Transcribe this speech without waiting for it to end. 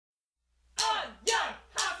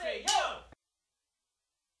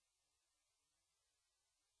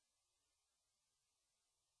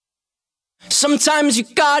Sometimes you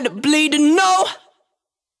gotta bleed to know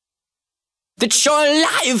that you're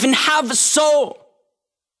alive and have a soul.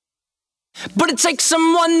 But it takes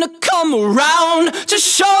someone to come around to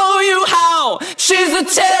show you how. She's the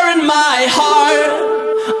tear in my heart.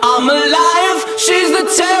 I'm alive, she's the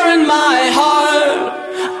tear in my heart.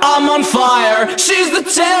 I'm on fire, she's the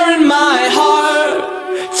tear in my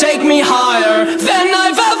heart. Take me higher than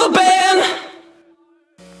I've ever been.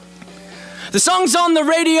 The songs on the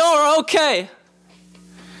radio are okay,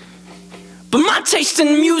 but my taste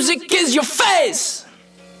in music is your face.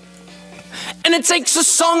 And it takes a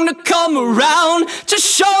song to come around to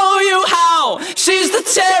show you how. She's the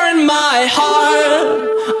tear in my heart.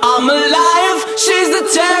 I'm alive, she's the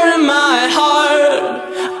tear in my heart.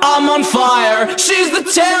 I'm on fire, she's the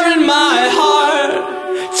tear in my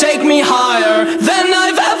heart. Take me higher than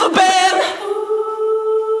I've ever been.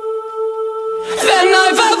 Than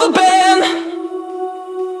I've ever been.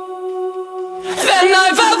 Than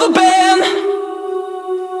I've ever been.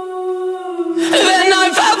 Than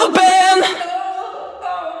I've ever been.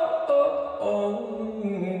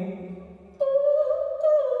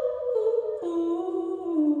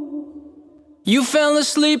 You fell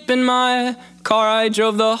asleep in my car, I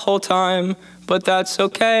drove the whole time. But that's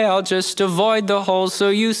okay, I'll just avoid the holes so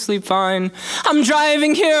you sleep fine. I'm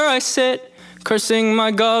driving here, I sit, cursing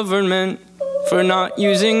my government for not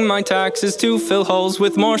using my taxes to fill holes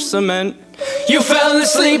with more cement. You fell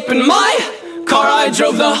asleep in my car, I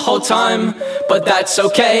drove the whole time. But that's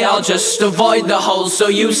okay, I'll just avoid the holes so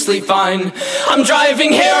you sleep fine. I'm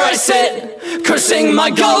driving here, I sit, cursing my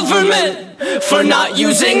government for not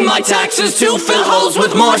using my taxes to fill holes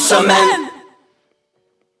with more cement.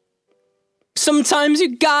 Sometimes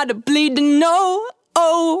you gotta bleed to know,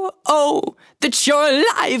 that you're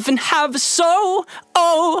alive and have a soul,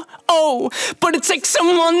 but it takes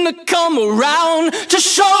someone to come around to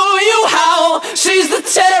show you how. She's the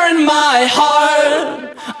tear in my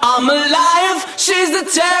heart. I'm alive, she's the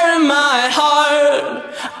tear in my heart.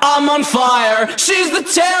 I'm on fire, she's the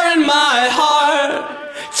tear in my heart.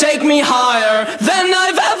 Take me higher than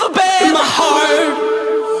I've ever been. My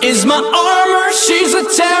heart is my armor, she's a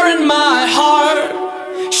tear in my heart.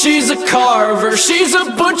 She's a carver, she's a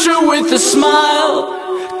butcher with a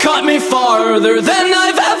smile. Cut me farther than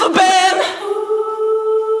I've ever been.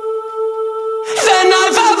 Than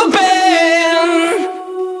I've ever been.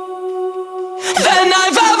 Than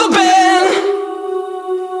I've ever been.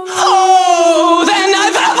 Oh, than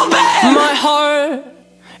I've ever been. My heart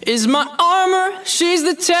is my armor, she's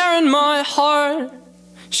the tear in my heart.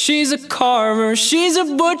 She's a carver, she's a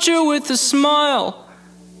butcher with a smile.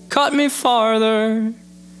 Cut me farther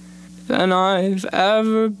than I've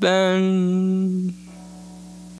ever been.